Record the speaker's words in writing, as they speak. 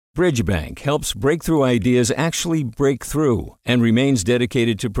Bridgebank helps breakthrough ideas actually break through and remains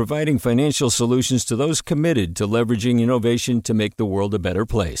dedicated to providing financial solutions to those committed to leveraging innovation to make the world a better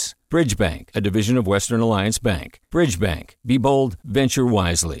place. Bridgebank, a division of Western Alliance Bank. Bridgebank. Be bold, venture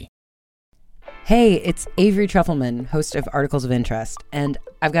wisely. Hey, it's Avery Trufelman, host of Articles of Interest, and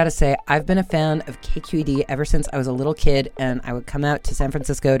I've got to say, I've been a fan of KQED ever since I was a little kid, and I would come out to San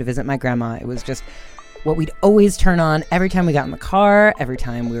Francisco to visit my grandma. It was just what we'd always turn on every time we got in the car, every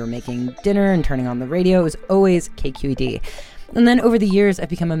time we were making dinner and turning on the radio. It was always KQED. And then over the years, I've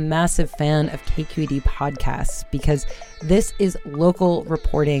become a massive fan of KQED podcasts because this is local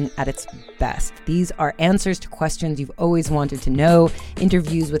reporting at its best. These are answers to questions you've always wanted to know,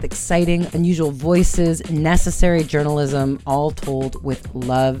 interviews with exciting, unusual voices, necessary journalism, all told with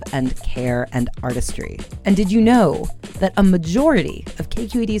love and care and artistry. And did you know that a majority of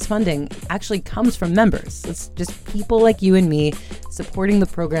KQED's funding actually comes from members? It's just people like you and me supporting the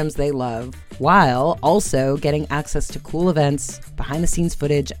programs they love, while also getting access to cool events, behind-the-scenes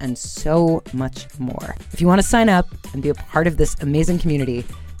footage, and so much more. If you want to sign up and be a part of this amazing community,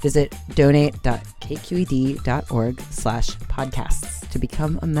 visit donate.kqed.org/podcasts to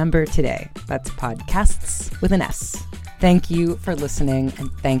become a member today. That's podcasts with an S. Thank you for listening, and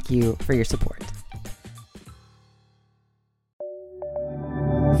thank you for your support.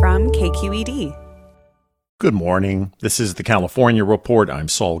 From KQED. Good morning. This is the California Report. I'm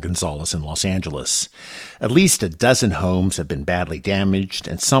Saul Gonzalez in Los Angeles. At least a dozen homes have been badly damaged,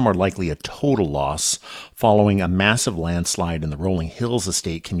 and some are likely a total loss following a massive landslide in the Rolling Hills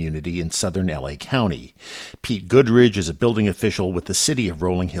Estate community in southern LA County. Pete Goodridge is a building official with the city of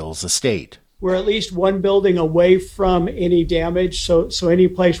Rolling Hills Estate. We're at least one building away from any damage, so any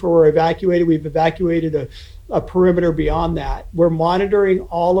place where we're evacuated, we've evacuated a perimeter beyond that. We're monitoring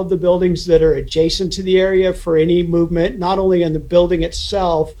all of the buildings that are adjacent to the area for any movement, not only in the building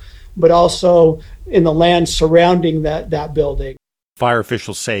itself, but also in the land surrounding that building. Fire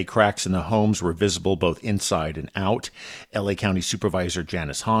officials say cracks in the homes were visible both inside and out. LA County Supervisor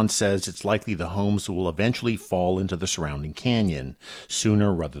Janice Hahn says it's likely the homes will eventually fall into the surrounding canyon,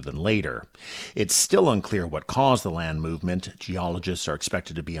 sooner rather than later. It's still unclear what caused the land movement. Geologists are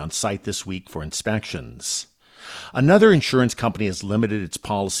expected to be on site this week for inspections. Another insurance company has limited its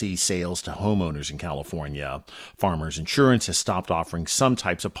policy sales to homeowners in California. Farmers Insurance has stopped offering some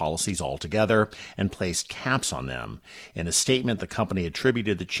types of policies altogether and placed caps on them. In a statement, the company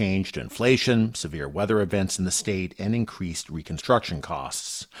attributed the change to inflation, severe weather events in the state, and increased reconstruction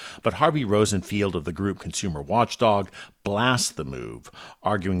costs. But Harvey Rosenfield of the group Consumer Watchdog blasts the move,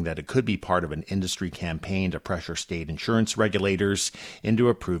 arguing that it could be part of an industry campaign to pressure state insurance regulators into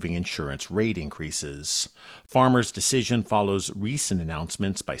approving insurance rate increases. Farmers' decision follows recent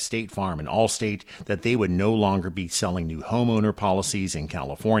announcements by State Farm and Allstate that they would no longer be selling new homeowner policies in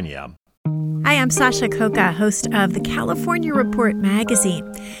California. Hi, I'm Sasha Coca, host of the California Report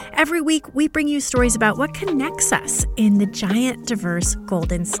magazine. Every week, we bring you stories about what connects us in the giant, diverse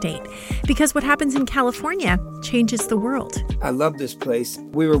Golden State. Because what happens in California changes the world. I love this place.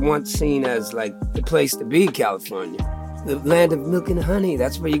 We were once seen as like the place to be, California. The land of milk and honey.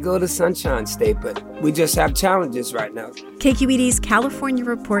 That's where you go to Sunshine State, but we just have challenges right now. KQED's California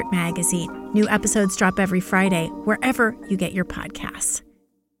Report magazine. New episodes drop every Friday, wherever you get your podcasts.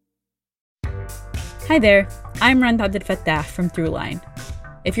 Hi there, I'm Randa Abdel Fattah from Throughline.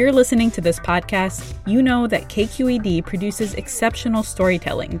 If you're listening to this podcast, you know that KQED produces exceptional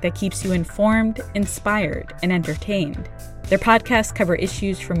storytelling that keeps you informed, inspired, and entertained. Their podcasts cover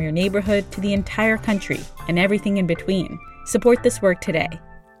issues from your neighborhood to the entire country and everything in between. Support this work today.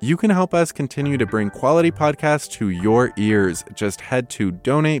 You can help us continue to bring quality podcasts to your ears. Just head to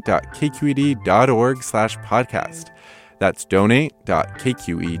donate.kqed.org/podcast. That's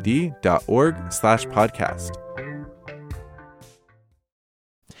donate.kqed.org/podcast.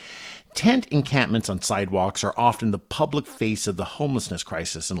 Tent encampments on sidewalks are often the public face of the homelessness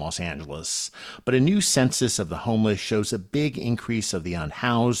crisis in Los Angeles. But a new census of the homeless shows a big increase of the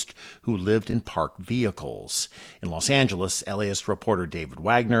unhoused who lived in parked vehicles. In Los Angeles, LAist reporter David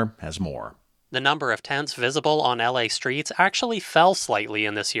Wagner has more. The number of tents visible on LA streets actually fell slightly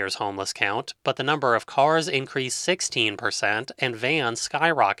in this year's homeless count, but the number of cars increased 16% and vans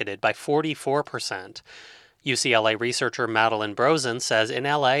skyrocketed by 44%. UCLA researcher Madeline Brosen says in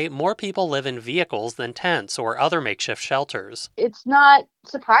LA, more people live in vehicles than tents or other makeshift shelters. It's not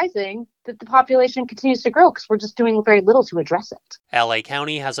surprising that the population continues to grow because we're just doing very little to address it. LA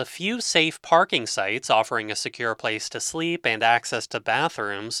County has a few safe parking sites offering a secure place to sleep and access to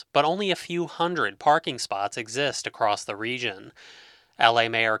bathrooms, but only a few hundred parking spots exist across the region. LA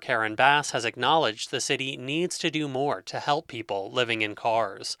Mayor Karen Bass has acknowledged the city needs to do more to help people living in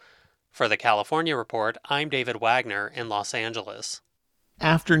cars. For the California Report, I'm David Wagner in Los Angeles.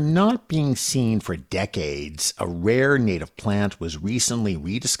 After not being seen for decades, a rare native plant was recently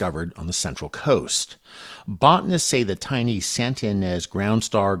rediscovered on the Central Coast. Botanists say the tiny Santa Ynez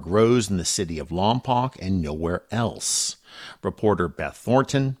groundstar grows in the city of Lompoc and nowhere else. Reporter Beth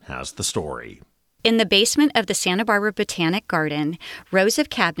Thornton has the story. In the basement of the Santa Barbara Botanic Garden, rows of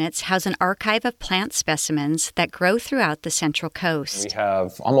cabinets house an archive of plant specimens that grow throughout the Central Coast. We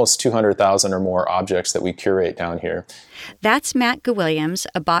have almost 200,000 or more objects that we curate down here. That's Matt Williams,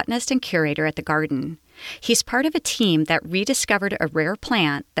 a botanist and curator at the garden. He's part of a team that rediscovered a rare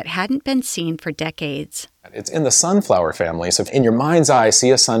plant that hadn't been seen for decades. It's in the sunflower family, so if in your mind's eye see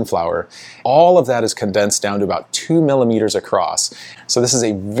a sunflower, all of that is condensed down to about 2 millimeters across. So this is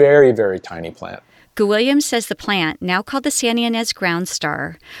a very, very tiny plant. Williams says the plant, now called the Santa Ynez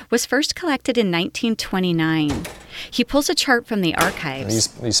groundstar, was first collected in 1929. He pulls a chart from the archives.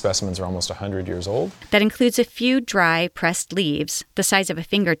 These specimens are almost 100 years old. That includes a few dry, pressed leaves, the size of a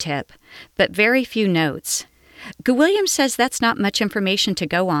fingertip, but very few notes. Williams says that's not much information to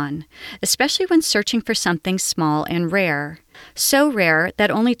go on, especially when searching for something small and rare. So rare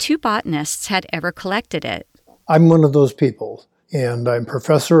that only 2 botanists had ever collected it. I'm one of those people, and I'm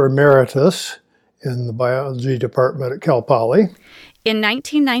professor emeritus in the biology department at Cal Poly. In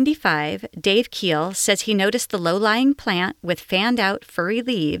 1995, Dave Keel says he noticed the low-lying plant with fanned-out furry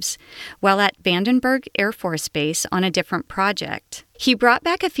leaves while at Vandenberg Air Force Base on a different project. He brought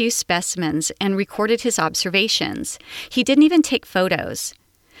back a few specimens and recorded his observations. He didn't even take photos.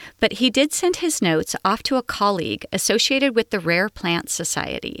 But he did send his notes off to a colleague associated with the Rare Plant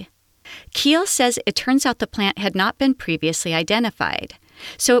Society. Keel says it turns out the plant had not been previously identified,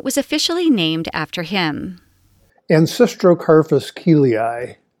 so it was officially named after him. Ancestrocarpus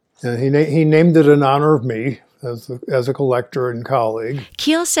keelii. He named it in honor of me as a collector and colleague.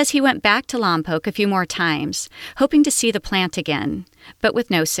 Keel says he went back to Lompoc a few more times, hoping to see the plant again, but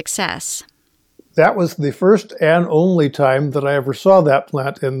with no success. That was the first and only time that I ever saw that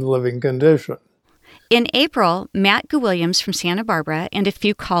plant in living condition. In April, Matt Williams from Santa Barbara and a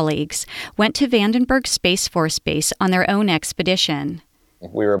few colleagues went to Vandenberg Space Force Base on their own expedition.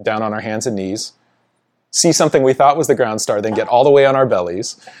 We were down on our hands and knees, see something we thought was the groundstar, then get all the way on our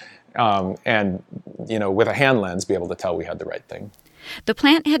bellies, and with a hand lens, be able to tell we had the right thing. The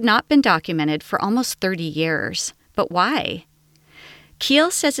plant had not been documented for almost 30 years. But why?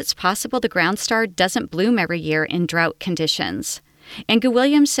 Keel says it's possible the groundstar doesn't bloom every year in drought conditions. And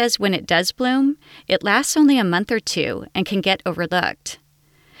Williams says when it does bloom, it lasts only a month or 2 and can get overlooked.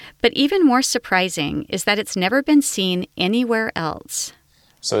 But even more surprising is that it's never been seen anywhere else.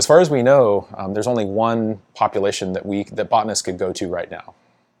 So as far as we know, there's only one population that botanists could go to right now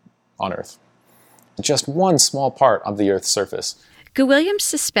on Earth. Just one small part of the Earth's surface. Williams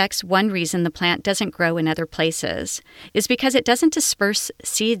suspects one reason the plant doesn't grow in other places is because it doesn't disperse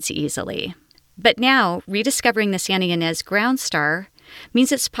seeds easily. But now, rediscovering the Santa Ynez groundstar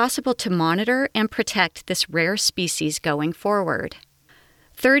means it's possible to monitor and protect this rare species going forward.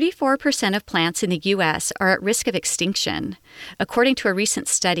 34% of plants in the U.S. are at risk of extinction, according to a recent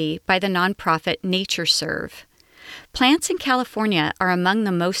study by the nonprofit NatureServe. Plants in California are among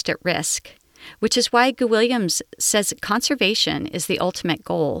the most at risk, which is why Williams says conservation is the ultimate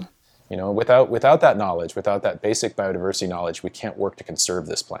goal. Without that knowledge, without that basic biodiversity knowledge, we can't work to conserve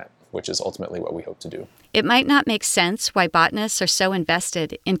this plant, which is ultimately what we hope to do. It might not make sense why botanists are so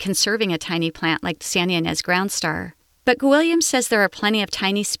invested in conserving a tiny plant like the Santa Ynez groundstar. But Williams says there are plenty of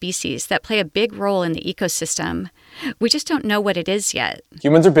tiny species that play a big role in the ecosystem. We just don't know what it is yet.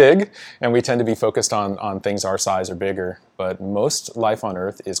 Humans are big, and we tend to be focused on things our size or bigger, but most life on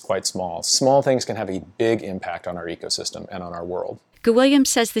Earth is quite small. Small things can have a big impact on our ecosystem and on our world. Williams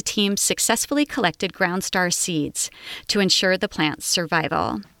says the team successfully collected groundstar seeds to ensure the plant's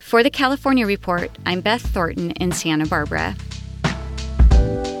survival. For the California Report, I'm Beth Thornton in Santa Barbara.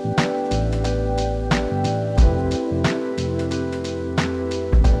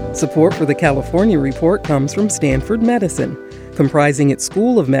 Support for the California Report comes from Stanford Medicine, comprising its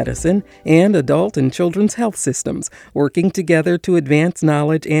School of Medicine and adult and children's health systems, working together to advance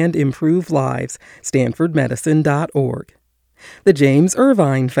knowledge and improve lives. StanfordMedicine.org. The James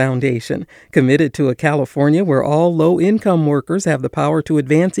Irvine Foundation, committed to a California where all low-income workers have the power to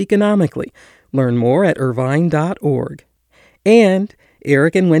advance economically. Learn more at irvine.org. And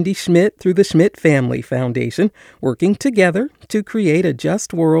Eric and Wendy Schmidt through the Schmidt Family Foundation, working together to create a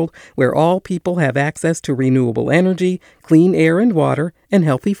just world where all people have access to renewable energy, clean air and water, and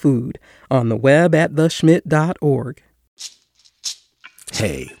healthy food. On the web at theschmidt.org.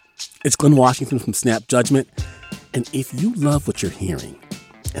 Hey, it's Glenn Washington from Snap Judgment, and if you love what you're hearing,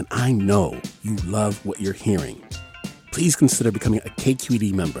 and I know you love what you're hearing, please consider becoming a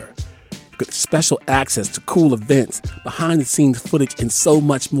KQED member. You get special access to cool events, behind-the-scenes footage, and so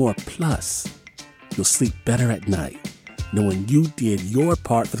much more. Plus, you'll sleep better at night knowing you did your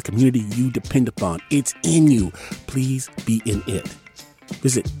part for the community you depend upon. It's in you. Please be in it.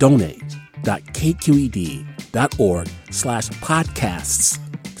 Visit donate.kqed.org/podcasts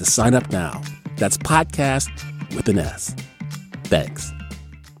to sign up now. That's podcast with an S. Thanks.